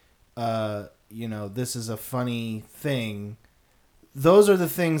this is a funny thing. Those are the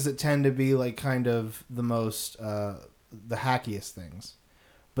things that tend to be like kind of the most the hackiest things.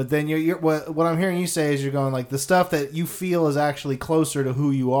 But then you're what I'm hearing you say is you're going like the stuff that you feel is actually closer to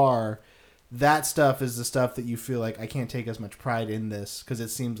who you are that stuff is the stuff that you feel like I can't take as much pride in this because it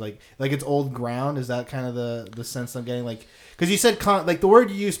seems like it's old ground. Is that kind of the sense I'm getting? Like, because you said the word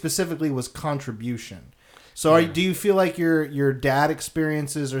you used specifically was contribution. So do you feel like your dad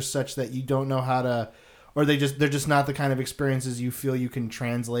experiences are such that you don't know how to, or they're just not the kind of experiences you feel you can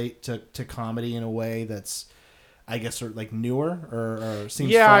translate to comedy in a way that's, I guess, sort of like newer or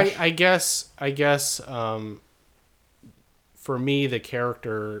seems fresh? I guess for me the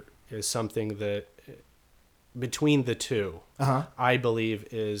character is something that between the two, I believe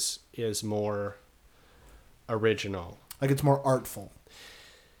is more original. Like it's more artful.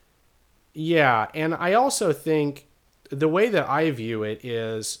 Yeah, and I also think the way that I view it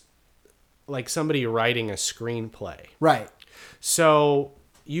is like somebody writing a screenplay. Right. So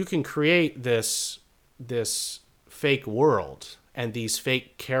you can create this fake world and these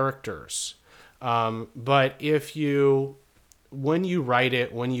fake characters. But when you write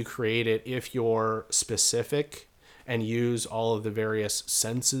it, when you create it, if you're specific and use all of the various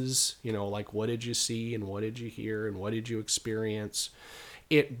senses, like what did you see and what did you hear and what did you experience,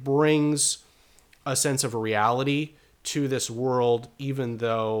 it brings a sense of reality to this world, even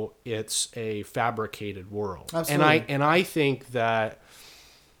though it's a fabricated world. Absolutely. And I think that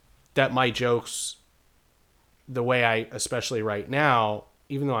my jokes, the way I especially right now,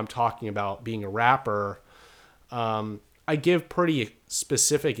 even though I'm talking about being a rapper, I give pretty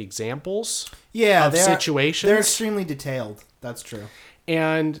specific examples of situations. They're extremely detailed. That's true.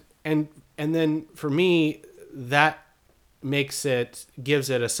 And then for me, that gives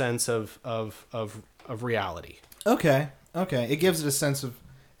it a sense of reality. Okay. It gives it a sense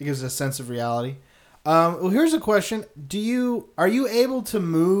of reality. Well, here's a question: are you able to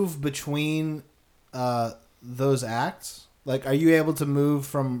move between those acts? Like, are you able to move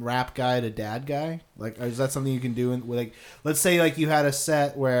from rap guy to dad guy? Like, is that something you can do? Let's say like you had a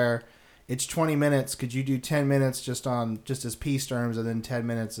set where it's 20 minutes. Could you do 10 minutes just as P Sterms and then 10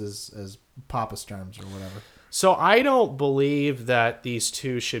 minutes as Papa Sterms or whatever? So I don't believe that these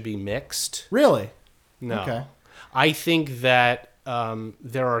two should be mixed. Really? No. Okay. I think that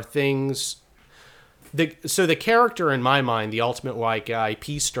there are things. So the character in my mind, the ultimate white guy,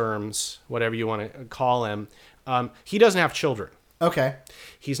 P Sterms, whatever you want to call him, he doesn't have children. Okay.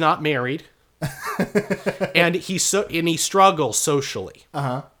 He's not married, and he struggles socially.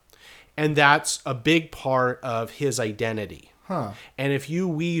 And that's a big part of his identity. And if you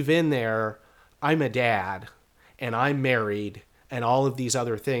weave in there, I'm a dad, and I'm married, and all of these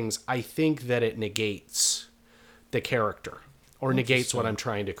other things, I think that it negates the character or negates what I'm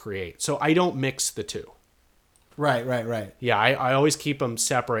trying to create. So I don't mix the two. Right. Yeah, I always keep them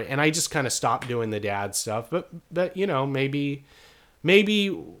separate, and I just kind of stopped doing the dad stuff. But maybe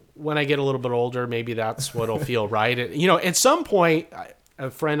when I get a little bit older, maybe that's what'll feel right. At some point, a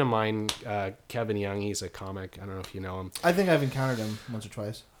friend of mine, Kevin Young, he's a comic. I don't know if you know him. I think I've encountered him once or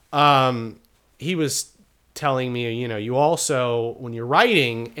twice. He was telling me, you also, when you're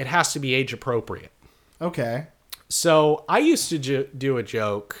writing, it has to be age appropriate. Okay. So I used to do a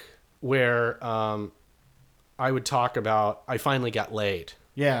joke where I would talk about I finally got laid.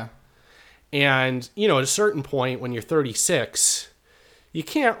 Yeah. And, at a certain point when you're 36, you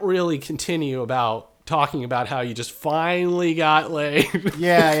can't really continue about talking about how you just finally got laid.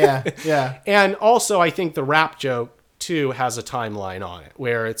 Yeah. And also I think the rap joke, too, has a timeline on it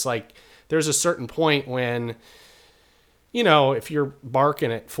where it's like there's a certain point when, if you're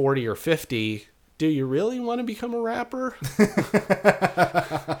barking at 40 or 50, do you really want to become a rapper?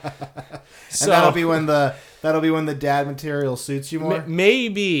 So, and that'll be when the dad material suits you more.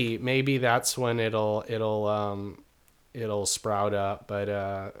 Maybe that's when it'll sprout up, but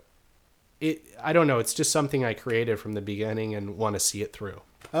I don't know. It's just something I created from the beginning and want to see it through.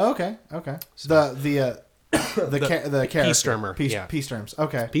 Oh, okay. So, the character P Stermer. P Sterms.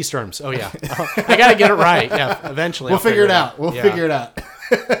 Okay. P Sterms. Oh yeah. I gotta get it right. Yeah. Eventually we'll figure it out. We'll figure it out.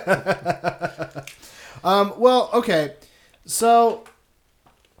 Well, okay. So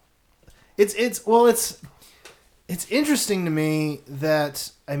it's interesting to me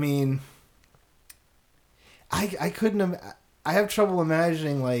that I have trouble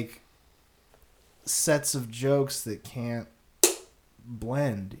imagining like sets of jokes that can't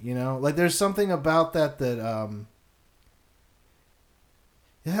blend, like there's something about that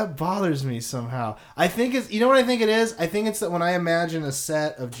bothers me somehow. I think it's, what I think it is? I think it's that when I imagine a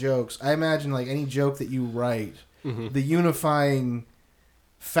set of jokes, I imagine like any joke that you write, the unifying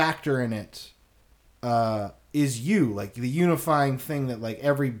factor in it is you. Like the unifying thing that like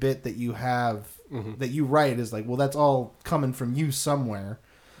every bit that you have, that you write is like, well, that's all coming from you somewhere.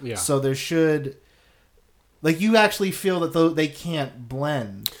 Yeah. So there should, like, you actually feel that they can't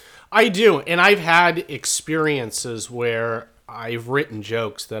blend. I do, and I've had experiences where I've written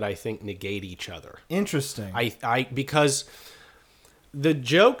jokes that I think negate each other. Interesting. I because the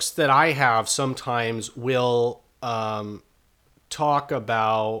jokes that I have sometimes will talk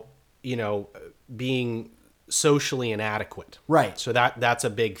about, being socially inadequate. Right. So that's a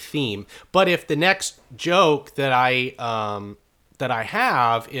big theme. But if the next joke that I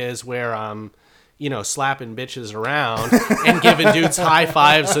have is where I'm, slapping bitches around and giving dudes high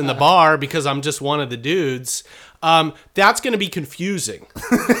fives in the bar because I'm just one of the dudes, that's going to be confusing.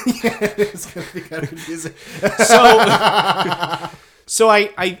 Yeah, it's going to be kind of confusing. So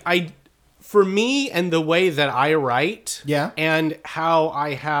I for me and the way that I write, yeah, and how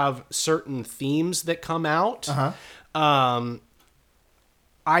I have certain themes that come out, I've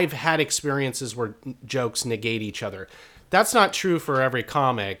had experiences where jokes negate each other. That's not true for every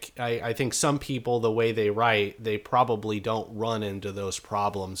comic. I think some people, the way they write, they probably don't run into those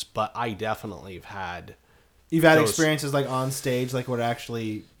problems, but I definitely have had. You've had experiences like on stage, like what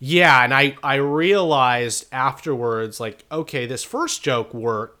actually... Yeah, and I realized afterwards, like, okay, this first joke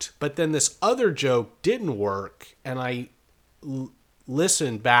worked, but then this other joke didn't work, and I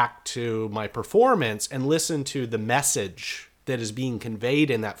listened back to my performance and listened to the message that is being conveyed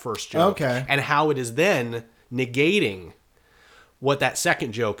in that first joke, and how it is then negating what that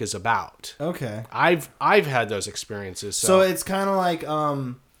second joke is about. Okay. I've had those experiences. So it's kind of like...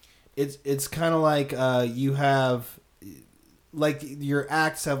 It's kind of like you have, like, your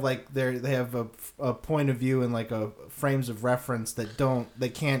acts have like they have a point of view and like a frames of reference that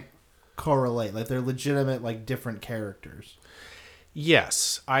can't correlate, like they're legitimate, like, different characters.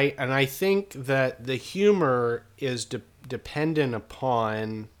 Yes, I think that the humor is dependent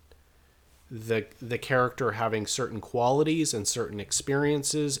upon the character having certain qualities and certain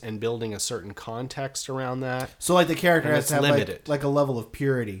experiences and building a certain context around that. So like the character has to have limited. like a level of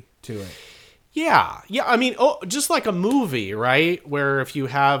purity to it. Yeah. I mean, just like a movie, right? Where if you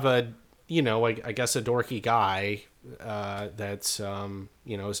have I guess a dorky guy that's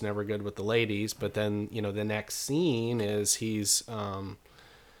is never good with the ladies, but then the next scene is he's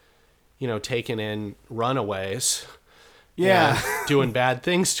taking in runaways, doing bad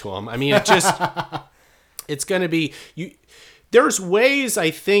things to them. I mean, it's going to be there's ways, I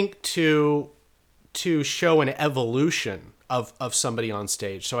think, to show an evolution of somebody on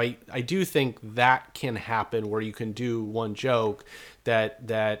stage. So I do think that can happen, where you can do one joke that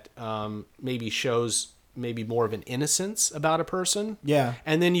maybe shows maybe more of an innocence about a person. Yeah.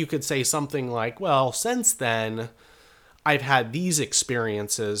 And then you could say something like, well, since then I've had these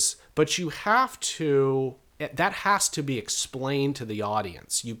experiences, but that has to be explained to the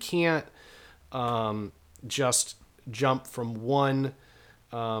audience. You can't just jump from one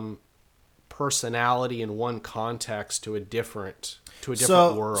personality in one context to a different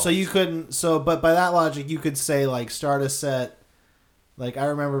world. So you couldn't. But by that logic, you could say, like, start a set. Like, I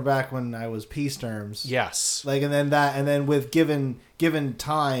remember back when I was Sterms. Yes. Like, and then with given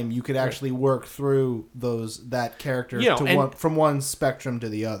time, you could actually work through that character from one spectrum to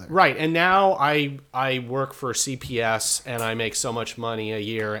the other. Right. And now I work for CPS and I make so much money a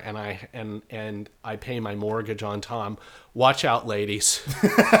year, and I pay my mortgage on time. Watch out, ladies. Still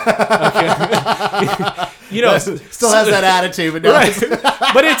has that attitude, but no. Right.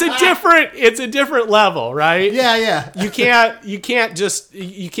 But it's a different level, right? Yeah. You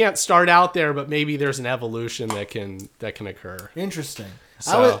can't start out there, but maybe there's an evolution that can occur. Interesting.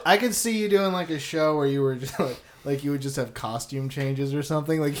 So, I could see you doing like a show where you were just like you would just have costume changes or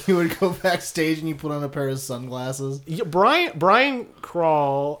something. Like you would go backstage and you put on a pair of sunglasses. Yeah, Brian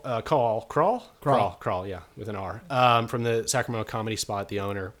Crawl, yeah, with an R, from the Sacramento Comedy Spot, the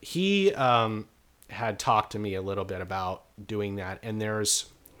owner. He had talked to me a little bit about doing that, and I wish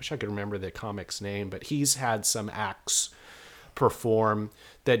I could remember the comic's name, but he's had some acts perform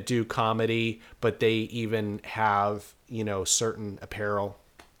that do comedy, but they even have certain apparel,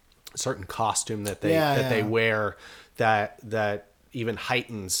 certain costume that they wear that even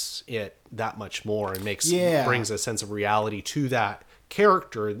heightens it that much more and brings a sense of reality to that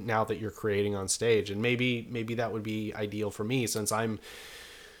character now that you're creating on stage. And maybe that would be ideal for me, since I'm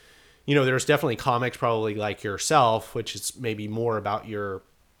there's definitely comics probably like yourself, which is maybe more about your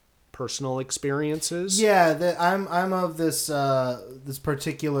personal experiences. Yeah, I'm of this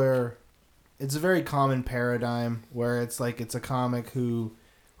particular. It's a very common paradigm where it's like it's a comic who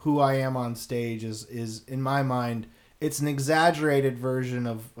I am on stage is in my mind, it's an exaggerated version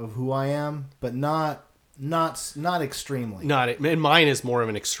of who I am, but not extremely. And mine is more of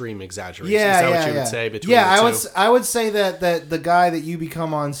an extreme exaggeration. Is that what you would say between the two? I would say that the guy that you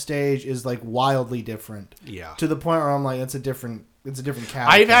become on stage is like wildly different. Yeah. To the point where I'm like, that's a different it's a different cat.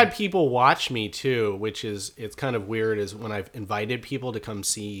 I've had people watch me too, it's kind of weird, is when I've invited people to come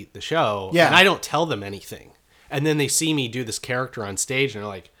see the show, and I don't tell them anything, and then they see me do this character on stage, and they're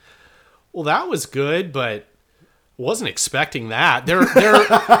like, "Well, that was good, but wasn't expecting that."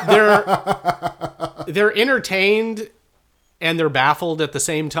 They're entertained and they're baffled at the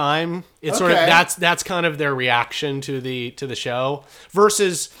same time. It's sort of that's kind of their reaction to the show.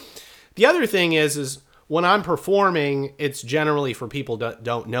 Versus the other thing is when I'm performing, it's generally for people that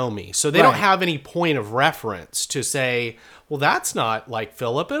don't know me. So they don't have any point of reference to say, well, that's not like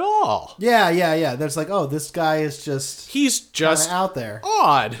Phillip at all. Yeah. There's like, oh, this guy is he's just out there.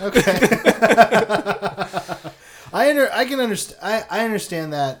 Odd. Okay. I can understand. I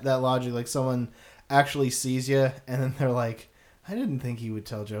understand that logic. Like someone actually sees you and then they're like, I didn't think you would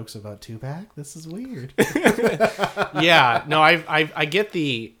tell jokes about Tupac. This is weird. Yeah. No, I get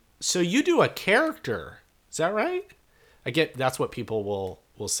the. So you do a character. Is that right? I get that's what people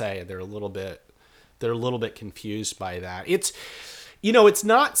will say. They're a little bit confused by that. It's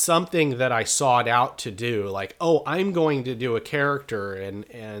not something that I sought out to do. Like, oh, I'm going to do a character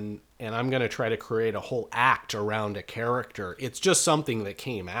and I'm going to try to create a whole act around a character. It's just something that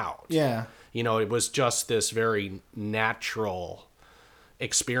came out. Yeah. It was just this very natural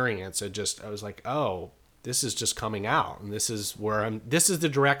experience. I was like, oh, this is just coming out, and this is the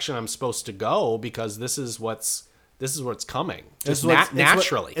direction I'm supposed to go, because this is what's coming. Just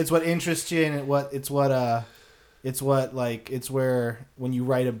naturally. It's what interests you, and it's where when you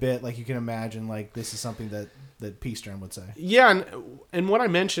write a bit, like you can imagine, like this is something that P. Stern would say. Yeah, and what I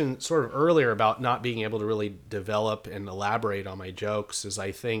mentioned sort of earlier about not being able to really develop and elaborate on my jokes is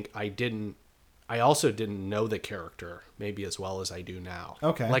I think I also didn't know the character maybe as well as I do now.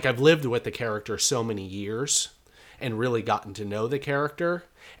 Okay. Like I've lived with the character so many years and really gotten to know the character,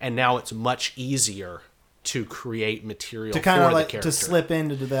 and now it's much easier to create material to kind of like the character. To slip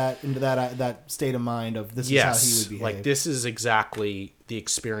into that state of mind of this is how he would behave. Like this is exactly the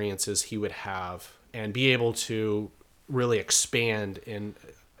experiences he would have, and be able to really expand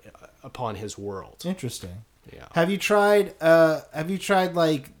upon his world. Interesting. Yeah. Have you tried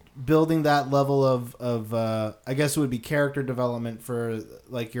like building that level of I guess it would be character development for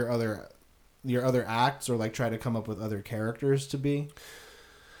like your other acts, or like try to come up with other characters to be?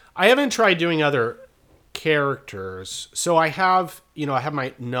 I haven't tried doing other characters. So I have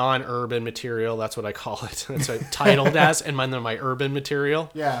my non-urban material. That's what I call it. That's what it's titled as, and then my urban material.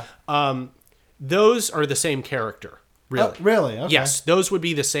 Yeah. Those are the same character. Really. Oh, really? Okay. Yes, those would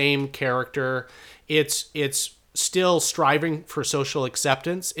be the same character. It's still striving for social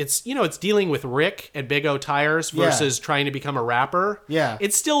acceptance. It's dealing with Rick at Big O Tires versus trying to become a rapper. Yeah.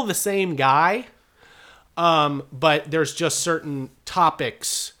 It's still the same guy. But there's just certain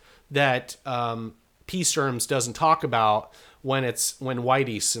topics that P. Sturms doesn't talk about when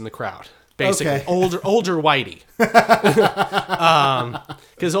Whitey's in the crowd. Basically, okay. older Whitey.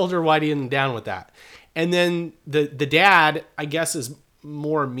 Because older Whitey isn't down with that. And then the dad, I guess, is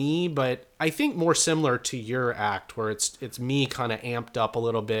more me, but I think more similar to your act, where it's me kind of amped up a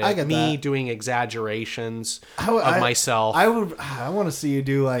little bit. I get me that. Doing exaggerations of myself. I want to see you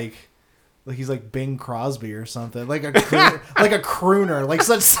do like he's like Bing Crosby or something, like a crooner, like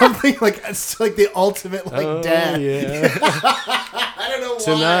something like it's like the ultimate like dad. Yeah. I don't know why.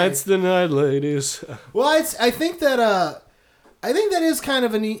 Tonight's the night, ladies. Well, I think that is kind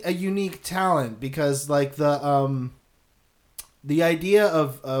of a unique talent, because like the idea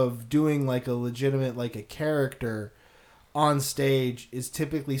of doing like a legitimate, like a character on stage is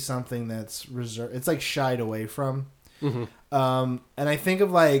typically something that's reserved. It's like shied away from. Mm-hmm. And I think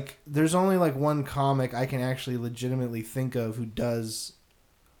of like, there's only like one comic I can actually legitimately think of who does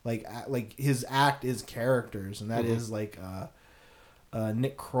like his act is characters, and that is like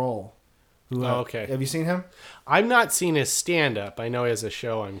Nick Kroll. Okay. Have you seen him? I've not seen his stand-up. I know he has a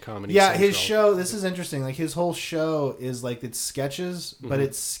show on Comedy Yeah, Central. his show, this is interesting. Like his whole show is like, it's sketches, but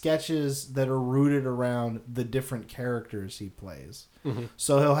it's sketches that are rooted around the different characters he plays. Mm-hmm.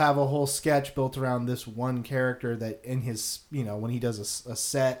 So he'll have a whole sketch built around this one character that in his, when he does a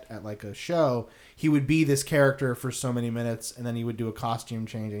set at like a show, he would be this character for so many minutes, and then he would do a costume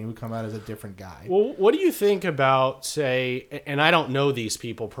change, and he would come out as a different guy. Well, what do you think about, say, and I don't know these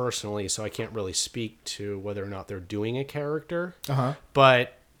people personally, so I can't really speak to whether or not they're doing a character,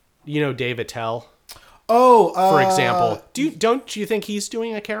 but, Dave Attell? Oh, for example, don't you think he's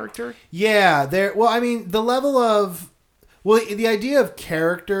doing a character? Yeah, well, I mean, the level of, the idea of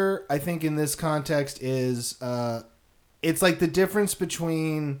character, I think in this context is, it's like the difference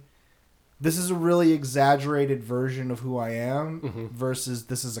between, this is a really exaggerated version of who I am versus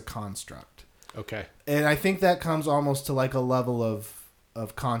this is a construct. Okay. And I think that comes almost to like a level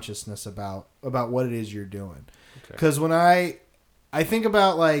of consciousness about what it is you're doing. Because when I think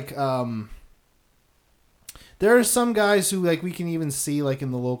about like there are some guys who like we can even see like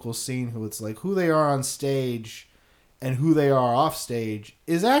in the local scene who it's like who they are on stage and who they are off stage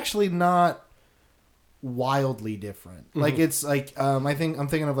is actually not wildly different. Mm-hmm. Like it's like I'm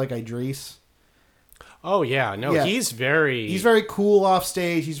thinking of like Idris. Oh yeah, no, yeah. He's very cool off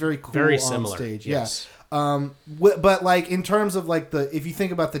stage. He's very cool very on similar. Stage. Yes. Yeah. But like in terms of like if you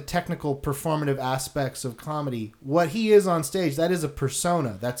think about the technical performative aspects of comedy, what he is on stage, that is a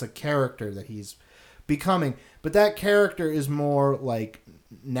persona. That's a character that he's becoming. But that character is more like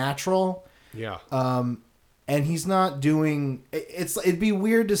natural. Yeah. And he's not doing. It'd be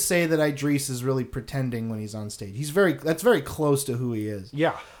weird to say that Idris is really pretending when he's on stage. That's very close to who he is.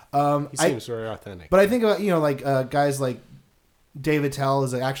 Yeah. He seems very authentic. But I think about like guys like David Tell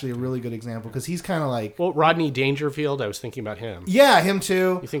is actually a really good example because he's kind of like Rodney Dangerfield. I was thinking about him. Yeah, him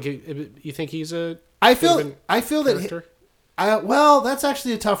too. You think he's a? I feel that. Well, that's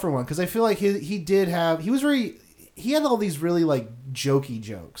actually a tougher one because I feel like he had all these really like jokey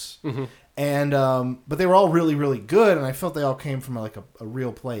jokes, mm-hmm. and but they were all really really good, and I felt they all came from like a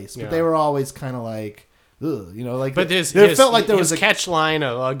real place, but they were always kind of like. Ugh, like, but it felt like there was a catch line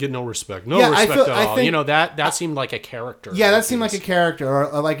of "I get no respect, respect at all." That seemed like a character. Yeah, that seemed like a character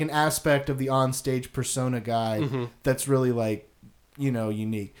or like an aspect of the onstage persona guy mm-hmm. that's really like,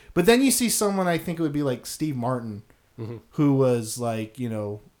 unique. But then you see someone, I think it would be like Steve Martin, mm-hmm. who was like,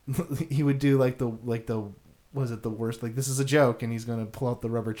 he would do like the was it the worst? Like this is a joke, and he's gonna pull out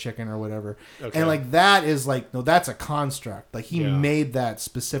the rubber chicken or whatever, okay. And like that is like no, that's a construct. Like he made that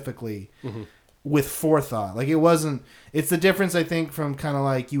specifically. Mm-hmm. With forethought. Like it's the difference I think from kind of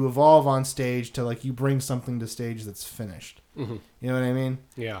like you evolve on stage to like you bring something to stage that's finished. Mm-hmm. You know what I mean?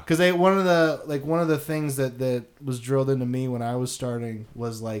 Yeah. Because one of the things that was drilled into me when I was starting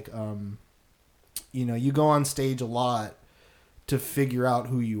was like, you go on stage a lot to figure out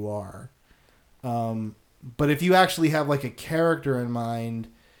who you are. But if you actually have like a character in mind,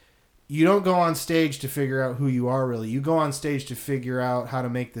 you don't go on stage to figure out who you are really. You go on stage to figure out how to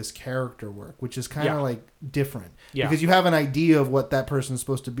make this character work, which is kind of like different. Yeah. Because you have an idea of what that person is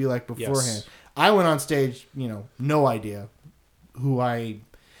supposed to be like beforehand. Yes. I went on stage, no idea who I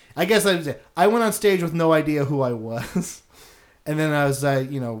guess I would say I went on stage with no idea who I was. And then I was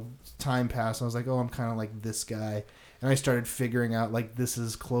time passed. I was like, oh, I'm kind of like this guy. And I started figuring out like this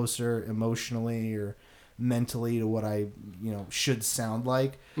is closer emotionally or mentally to what I should sound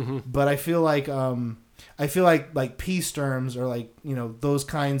like. Mm-hmm. But I feel like peace terms or like those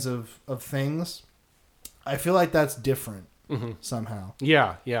kinds of things, I feel like that's different mm-hmm. somehow.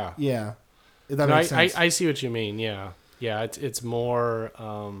 Yeah if that makes sense. I see what you mean. Yeah it's more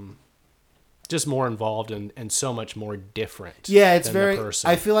just more involved and so much more different. Yeah, it's very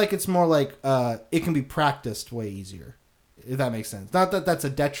I feel like it's more like it can be practiced way easier. If that makes sense. Not that that's a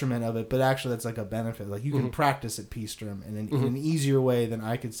detriment of it, but actually that's like a benefit. Like you can mm-hmm. practice at Peace Term in an easier way than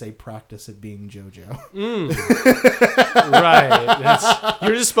I could say practice at being JoJo. Right.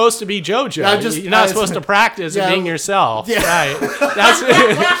 You're just supposed to be JoJo. You're not supposed to practice at being yourself. Yeah. Right. That's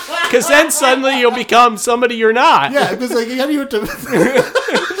because then suddenly you'll become somebody you're not. Yeah, because like how do you have to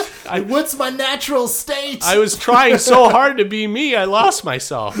what's my natural state? I was trying so hard to be me, I lost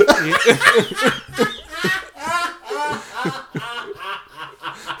myself.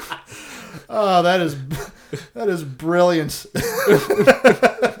 Oh, that is brilliant.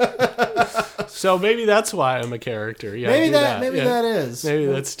 So maybe that's why I'm a character. Yeah, maybe that is. Maybe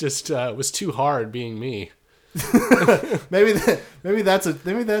that's just was too hard being me. maybe that's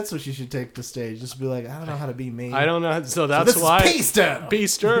what you should take to stage. Just be like, I don't know how to be me. I don't know. So that's why peace terms.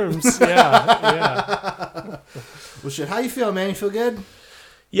 Peace terms. Yeah. Well, shit. How you feel, man? You feel good?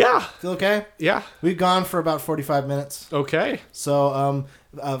 Yeah. Feel okay? Yeah. We've gone for about 45 minutes. Okay. So,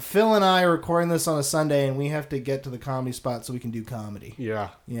 Phil and I are recording this on a Sunday, and we have to get to the comedy spot so we can do comedy. Yeah.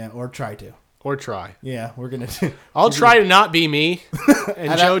 Yeah, or try to. Or try. Yeah, we're going to do... I'll try to not be me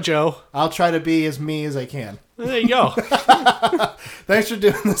and JoJo. I'll try to be as me as I can. There you go. Thanks for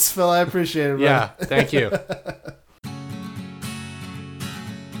doing this, Phil. I appreciate it, brother. Yeah, thank you.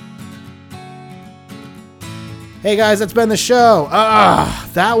 Hey guys, that's been the show.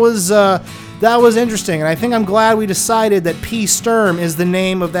 That was interesting, and I think I'm glad we decided that P. Sturm is the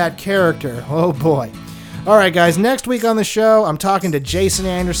name of that character. Oh boy. All right, guys, next week on the show, I'm talking to Jason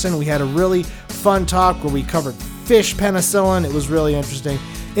Anderson. We had a really fun talk where we covered fish penicillin. It was really interesting.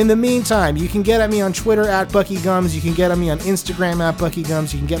 In the meantime, you can get at me on Twitter at BuckyGums. You can get at me on Instagram at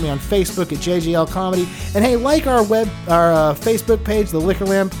BuckyGums. You can get me on Facebook at JJL Comedy. And hey, like our Facebook page, The Liquor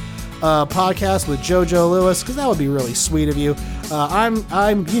Lamp. podcast with JoJo Lewis, because that would be really sweet of you.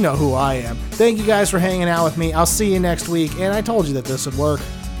 I'm, you know who I am. Thank you guys for hanging out with me. I'll see you next week, and I told you that this would work.